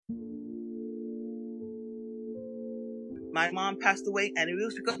My mom passed away, and it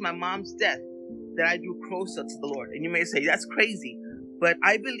was because of my mom's death that I drew closer to the Lord. And you may say, that's crazy. But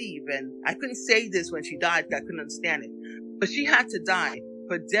I believe, and I couldn't say this when she died because I couldn't understand it. But she had to die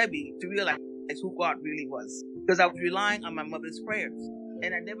for Debbie to realize who God really was. Because I was relying on my mother's prayers.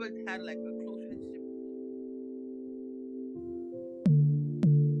 And I never had like a close relationship.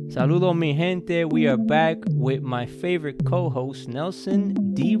 Saludos mi gente, we are back with my favorite co-host,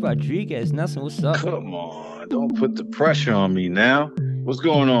 Nelson D. Rodriguez. Nelson, what's up? Come on, don't put the pressure on me now. What's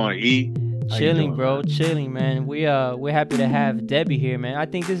going on, E? How you Chilling, doing, bro, man? chilling, man. We're happy to have Debbie here, man. I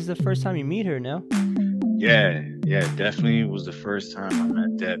think this is the first time you meet her now. Yeah, definitely was the first time I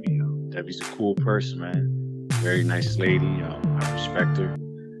met Debbie. Debbie's a cool person, man. Very nice lady. I respect her.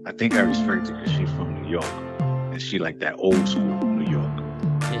 I think I respect her because she's from New York. And she like that old school New York.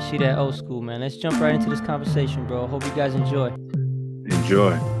 Yeah, she that old school, man. Let's jump right into this conversation, bro. Hope you guys enjoy.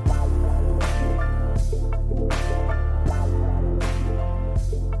 Enjoy.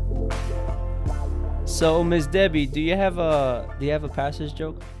 So, Miss Debbie, do you have a pastor's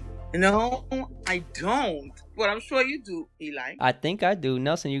joke? No, I don't. But I'm sure you do, Eli. I think I do.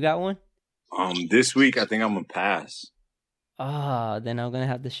 Nelson, you got one? This week I think I'm gonna pass. Then I'm gonna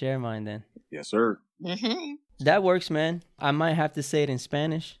have to share mine then. Yes, sir. Mm-hmm. That works, man. I might have to say it in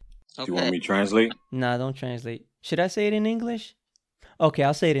Spanish. Okay. Do you want me to translate? Nah, don't translate. Should I say it in English? Okay,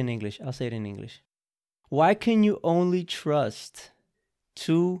 I'll say it in English. Why can you only trust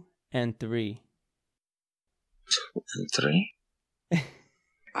 2 and 3? 2 and 3?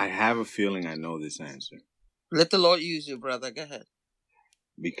 I have a feeling I know this answer. Let the Lord use you, brother. Go ahead.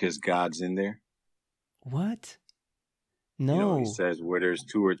 Because God's in there. What? No. You know, he says where there's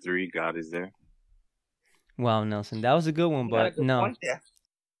 2 or 3, God is there. Wow, Nelson, that was a good one, You got a but good no. point there.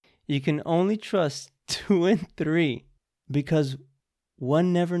 You can only trust 2 and 3 because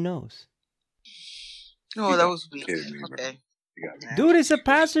one never knows. Oh, that was weak. Kidding me, bro. Okay. You got me. Dude, it's a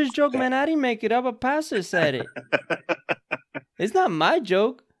pastor's joke, man. I didn't make it up. A pastor said it. It's not my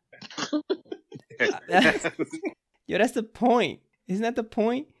joke. Yo, that's the point. Isn't that the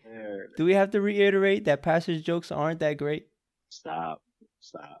point? Do we have to reiterate that pastor's jokes aren't that great? Stop.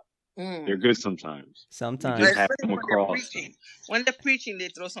 Mm. They're good sometimes. Sometimes. You just have to Especially come when they're across. preaching. When they're preaching, they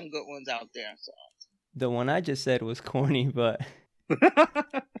throw some good ones out there. So. The one I just said was corny, but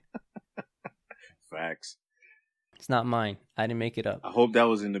Facts. it's not mine. I didn't make it up. I hope that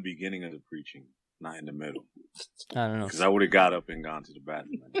was in the beginning of the preaching, not in the middle. I don't know. Because I would have got up and gone to the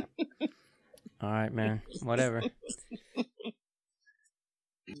bathroom. All right, man. Whatever.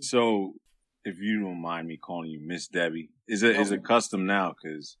 So, if you don't mind me calling you Miss Debbie, is a custom now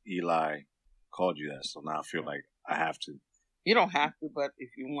because Eli called you that. So now I feel like I have to. You don't have to, but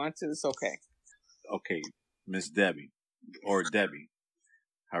if you want to, it's okay. Okay, Miss Debbie or Debbie,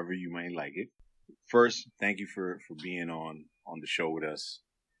 however you may like it. First, thank you for being on the show with us.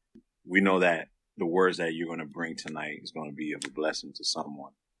 We know that the words that you're going to bring tonight is going to be of a blessing to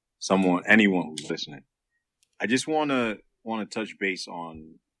anyone who's listening. I just want to touch base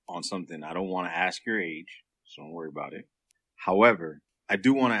on something. I don't want to ask your age, so don't worry about it. However, I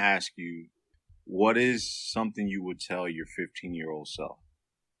do want to ask you, what is something you would tell your 15-year-old self?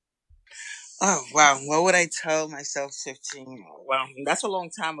 Oh, wow. What would I tell myself 15? Well, that's a long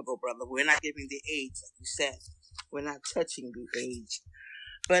time ago, brother. We're not giving the age, like you said. We're not touching the age.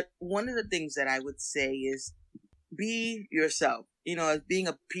 But one of the things that I would say is be yourself. You know, as being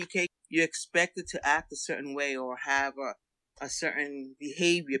a PK, you're expected to act a certain way or have a certain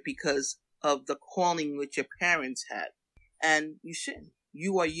behavior because of the calling which your parents had. And you shouldn't.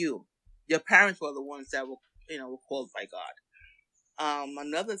 You are you. Your parents were the ones that were called by God.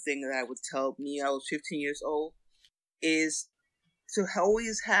 Another thing that I would tell me, I was 15 years old, is to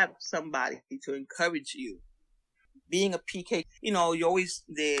always have somebody to encourage you. Being a PK, you always,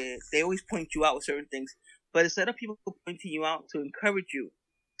 they always point you out with certain things. But instead of people pointing you out, to encourage you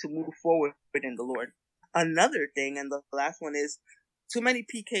to move forward in the Lord. Another thing, and the last one is, too many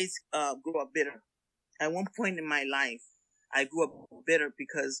PKs grow up bitter. At one point in my life, I grew up bitter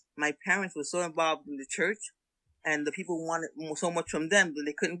because my parents were so involved in the church, and the people wanted so much from them that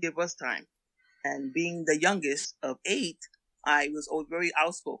they couldn't give us time. And being the youngest of 8, I was always very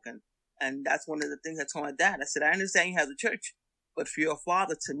outspoken. And that's one of the things I told my dad. I said, I understand you have the church, but for your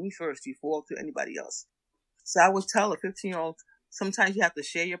father, to me first, before to anybody else. So I would tell a 15-year-old, sometimes you have to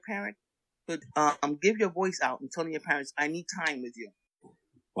share your parent, but give your voice out and telling your parents, I need time with you.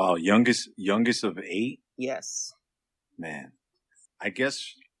 Wow, youngest of 8? Yes. Man, I guess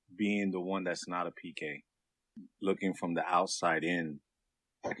being the one that's not a PK, looking from the outside in,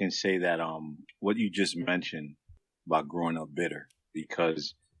 I can say that what you just mentioned about growing up bitter,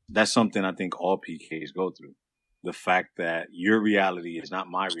 because that's something I think all PKs go through. the fact that your reality is not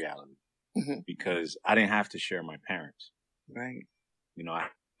my reality, Mhm. because I didn't have to share my parents. Right. You know, I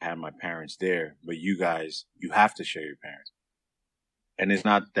had my parents there, but you guys, you have to share your parents. And it's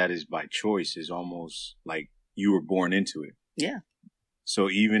not that it's by choice. It's almost like you were born into it. Yeah. So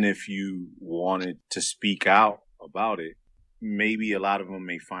even if you wanted to speak out about it, maybe a lot of them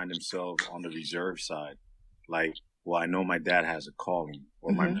may find themselves on the reserve side. Like, well, I know my dad has a calling,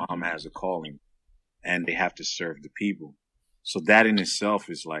 or my Mhm. mom has a calling, and they have to serve the people. So that in itself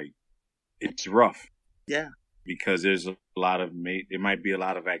is like, it's rough. Yeah. Because there's a lot of, there might be a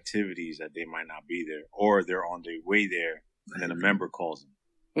lot of activities that they might not be there, or they're on their way there, and then a member calls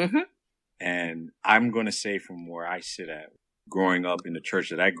them. Mhm. And I'm going to say, from where I sit at, growing up in the church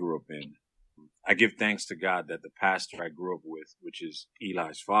that I grew up in, I give thanks to God that the pastor I grew up with, which is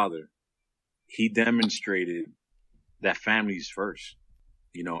Eli's father, he demonstrated that family is first,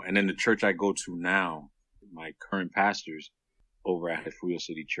 you know. And then the church I go to now, my current pastors over at Fuyo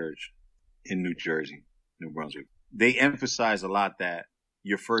City Church in New Jersey, New Brunswick, they emphasize a lot that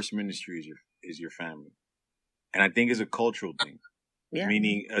your first ministry is your family. And I think it's a cultural thing, Yeah.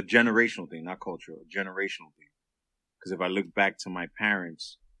 meaning a generational thing, not cultural, a generational thing. Because if I look back to my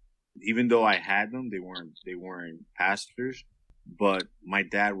parents, even though I had them, they weren't pastors, but my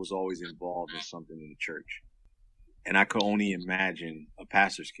dad was always involved in something in the church. And I could only imagine a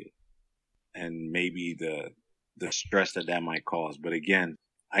pastor's kid and maybe the stress that might cause. But again,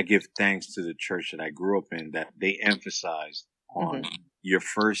 I give thanks to the church that I grew up in, that they emphasized on your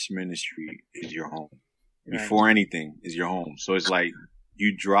first ministry is your home. Right. Before anything is your home. So it's like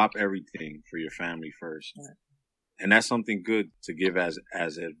you drop everything for your family first. Right. And that's something good to give as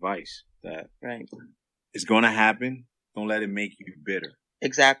advice, that Right. it's going to happen. Don't let it make you bitter,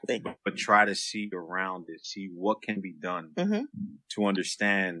 Exactly. but try to see around it, see what can be done Mhm. to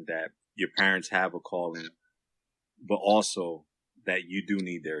understand that your parents have a calling, but also that you do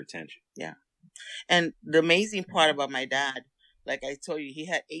need their attention. Yeah. And the amazing part about my dad, like I told you, he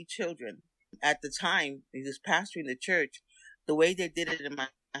had 8 children. At the time, he was pastoring the church. The way they did it in my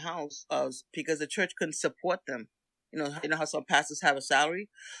house was because the church couldn't support them. You know how some pastors have a salary?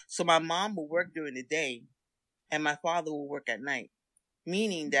 So my mom would work during the day and my father would work at night.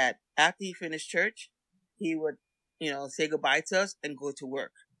 Meaning that after he finished church, he would, say goodbye to us and go to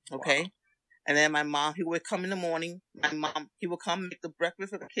work. Okay? Wow. And then my mom, he would come in the morning. He would come make the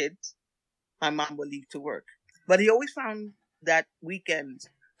breakfast for the kids. My mom would leave to work. But he always found that weekend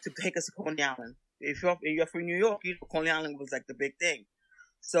to take us to Coney Island. If you're from New York, Coney Island was like the big thing.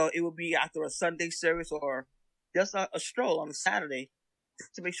 So it would be after a Sunday service or just a stroll on a Saturday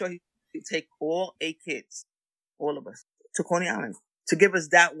to make sure he take all 8 kids, all of us, to Coney Island to give us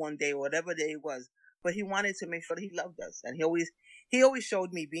that one day, whatever day it was. But he wanted to make sure that he loved us. And he always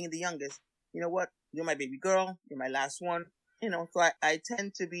showed me, being the youngest, you know what? You're my baby girl. You're my last one. So I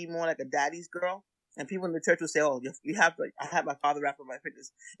tend to be more like a daddy's girl. And people in the church will say, oh, I have my father wrapped around my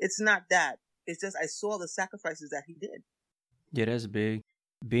fingers. It's not that. It's just I saw the sacrifices that he did. Yeah, that's big.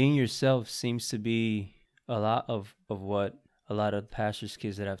 Being yourself seems to be a lot of what a lot of pastors'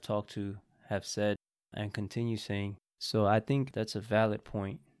 kids that I've talked to have said and continue saying. So I think that's a valid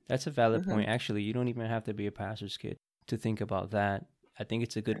point. That's a valid point. Actually, you don't even have to be a pastor's kid to think about that. I think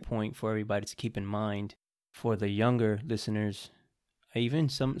it's a good point for everybody to keep in mind. For the younger listeners, even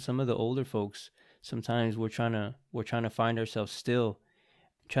some of the older folks, sometimes we're trying to find ourselves still,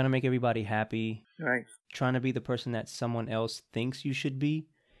 trying to make everybody happy, right? Trying to be the person that someone else thinks you should be,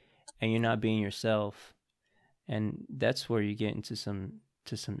 and you're not being yourself, and that's where you get into some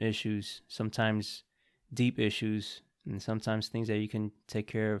issues. Sometimes deep issues, and sometimes things that you can take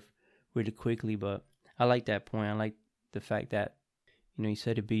care of really quickly. But I like that point. I like the fact that you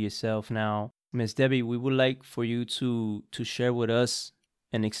said to be yourself. Now, Miss Debbie, we would like for you to share with us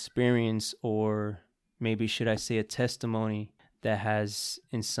an experience, or maybe should I say a testimony, that has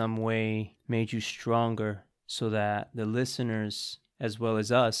in some way made you stronger so that the listeners as well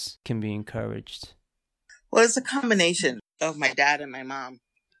as us can be encouraged. Well, it's a combination of my dad and my mom.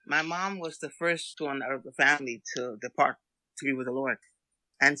 My mom was the first one out of the family to depart to be with the Lord.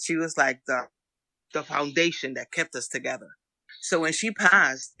 And she was like the foundation that kept us together. So when she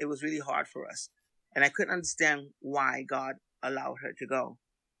passed, it was really hard for us. And I couldn't understand why God allowed her to go.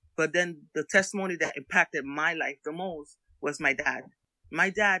 But then the testimony that impacted my life the most was my dad. My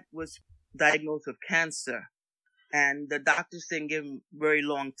dad was diagnosed with cancer, and the doctors didn't give him very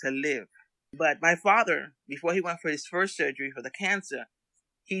long to live. But my father, before he went for his first surgery for the cancer,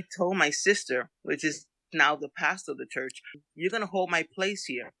 he told my sister, which is now the pastor of the church, you're going to hold my place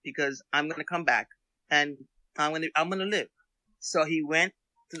here because I'm going to come back and I'm going to live. So he went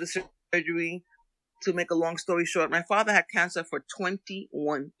to the surgery, to make a long story short, my father had cancer for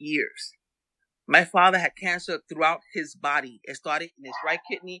 21 years. My father had cancer throughout his body. It started in his right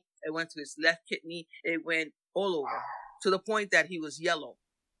kidney. It went to his left kidney. It went all over to the point that he was yellow.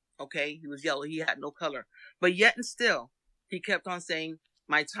 Okay. He was yellow. He had no color, but yet and still he kept on saying,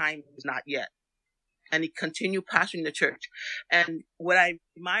 my time is not yet. And he continued pastoring the church. And what I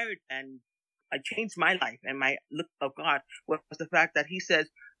admired and I changed my life and my look of God was the fact that he says,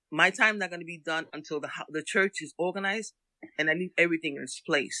 my time not going to be done until the church is organized and I leave everything in its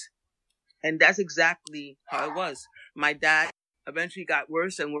place. And that's exactly how it was. My dad eventually got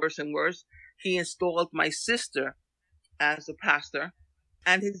worse and worse and worse. He installed my sister as a pastor,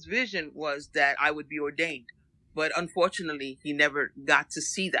 and his vision was that I would be ordained. But unfortunately, he never got to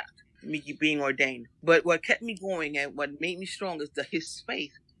see that, me being ordained. But what kept me going and what made me strong is his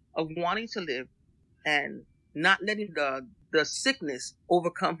faith of wanting to live and not letting the sickness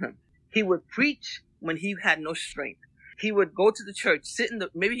overcome him. He would preach when he had no strength. He would go to the church,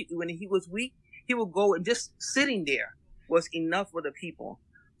 maybe when he was weak, he would go and just sitting there was enough for the people.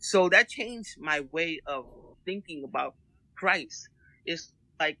 So that changed my way of thinking about Christ. It's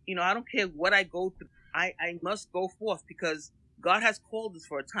like, I don't care what I go through. I must go forth because God has called us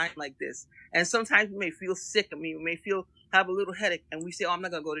for a time like this. And sometimes we may feel sick. We may have a little headache and we say, I'm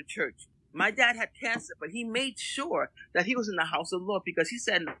not going to go to church. My dad had cancer, but he made sure that he was in the house of the Lord because he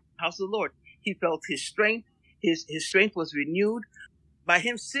said in the house of the Lord, he felt his strength. His strength was renewed. By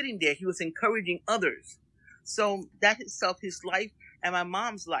him sitting there, he was encouraging others. So that itself, his life and my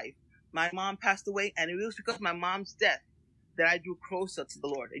mom's life. My mom passed away, and it was because of my mom's death that I drew closer to the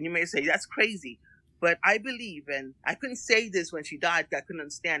Lord. And you may say, that's crazy. But I believe, and I couldn't say this when she died, I couldn't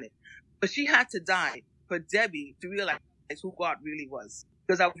understand it. But she had to die for Debbie to realize who God really was.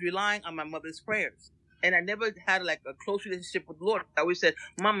 Because I was relying on my mother's prayers. And I never had a close relationship with the Lord. I always said,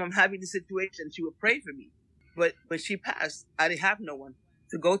 Mom, I'm having this situation. She would pray for me. But when she passed, I didn't have no one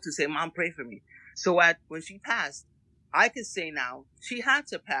to go to say, Mom, pray for me. So when she passed, I could say now she had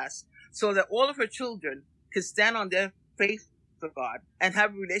to pass so that all of her children could stand on their faith for God and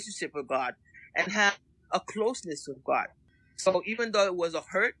have a relationship with God and have a closeness with God. So even though it was a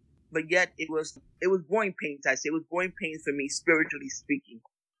hurt, but yet it was growing pains. I say it was growing pains for me, spiritually speaking.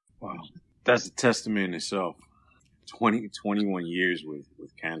 Wow. That's a testament in itself. 21 years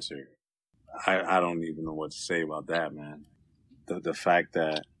with cancer. I don't even know what to say about that, man. The fact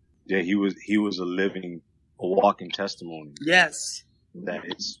that he was a walking testimony. Yes. That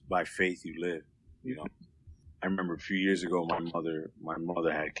it's by faith you live. I remember a few years ago my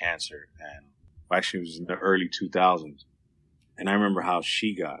mother had cancer, and actually it was in the early 2000s. And I remember how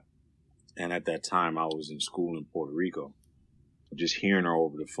she got. And at that time I was in school in Puerto Rico. Just hearing her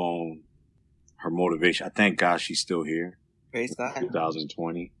over the phone, her motivation. I thank God she's still here. Praise God.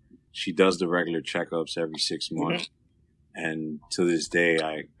 2020. She does the regular checkups every 6 months. Mm-hmm. And to this day,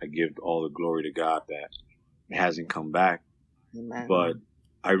 I give all the glory to God that it hasn't come back. Amen. But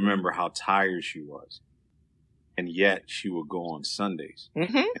I remember how tired she was. And yet she would go on Sundays.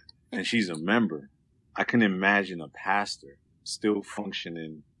 Mm-hmm. And she's a member. I can imagine a pastor still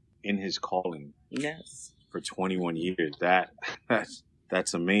functioning in his calling. Yes. For 21 years.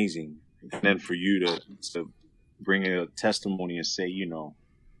 That's amazing. And then for you to bring a testimony and say,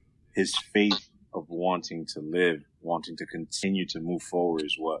 his faith of wanting to live, wanting to continue to move forward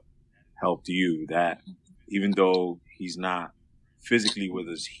is what helped you. That even though he's not physically with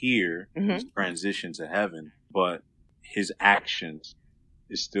us here, he's transitioned to heaven, but his actions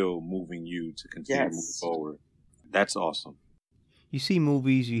is still moving you to continue to move forward. That's awesome. You see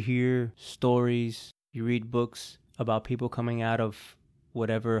movies, you hear stories, you read books about people coming out of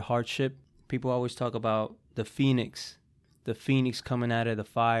whatever hardship. People always talk about the phoenix coming out of the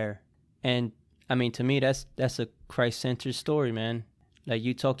fire. And I mean, to me, that's a Christ-centered story, man. Like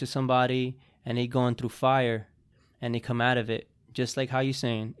you talk to somebody and they going through fire and they come out of it. Just like how you're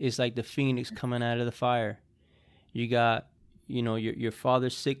saying, it's like the phoenix coming out of the fire. You got, your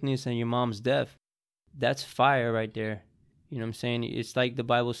father's sickness and your mom's death. That's fire right there. You know what I'm saying? It's like the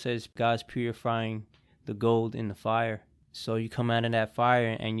Bible says, God's purifying the gold in the fire. So you come out of that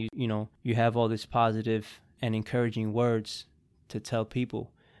fire and you have all this positive and encouraging words to tell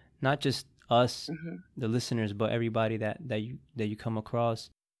people, not just us, the listeners, but everybody that you come across.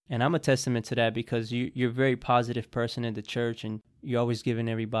 And I'm a testament to that because you're a very positive person in the church and you're always giving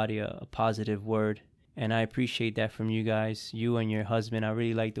everybody a positive word. And I appreciate that from you guys, you and your husband. I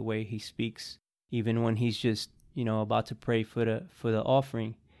really like the way he speaks. Even when he's just, about to pray for the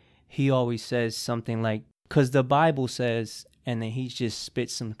offering, he always says something like, because the Bible says, and then he just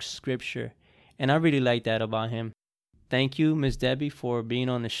spits some scripture. And I really like that about him. Thank you, Miss Debbie, for being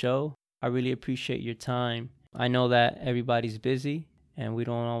on the show. I really appreciate your time. I know that everybody's busy and we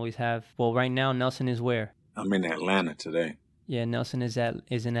don't always have, well, right now, Nelson is where? I'm in Atlanta today. Yeah, Nelson is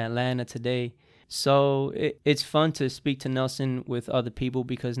in Atlanta today. So it's fun to speak to Nelson with other people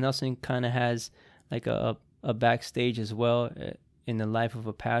because Nelson kind of has like a backstage as well in the life of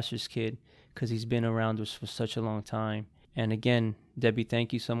a pastor's kid because he's been around us for such a long time. And again, Debbie,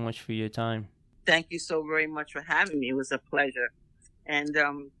 thank you so much for your time. Thank you so very much for having me. It was a pleasure. And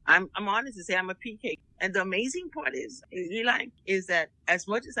I'm honest to say I'm a PK. And the amazing part is, Eli, is that as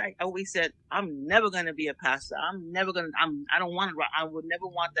much as I always said, I'm never going to be a pastor. I don't want to, I would never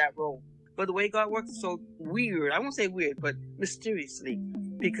want that role. But the way God works is so weird. I won't say weird, but mysteriously.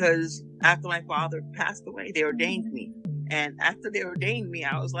 Because after my father passed away, they ordained me. And after they ordained me,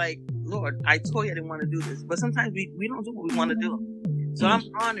 I was like, Lord, I told you I didn't want to do this. But sometimes we don't do what we want to do. So I'm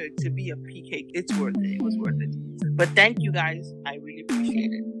honored to be a PK. It's worth it. It was worth it. But thank you guys. I really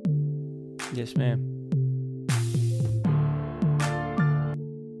appreciate it. Yes, ma'am.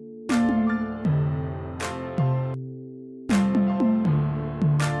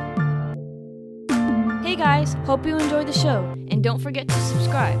 Hey guys, hope you enjoyed the show, and don't forget to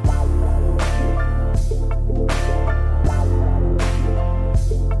subscribe.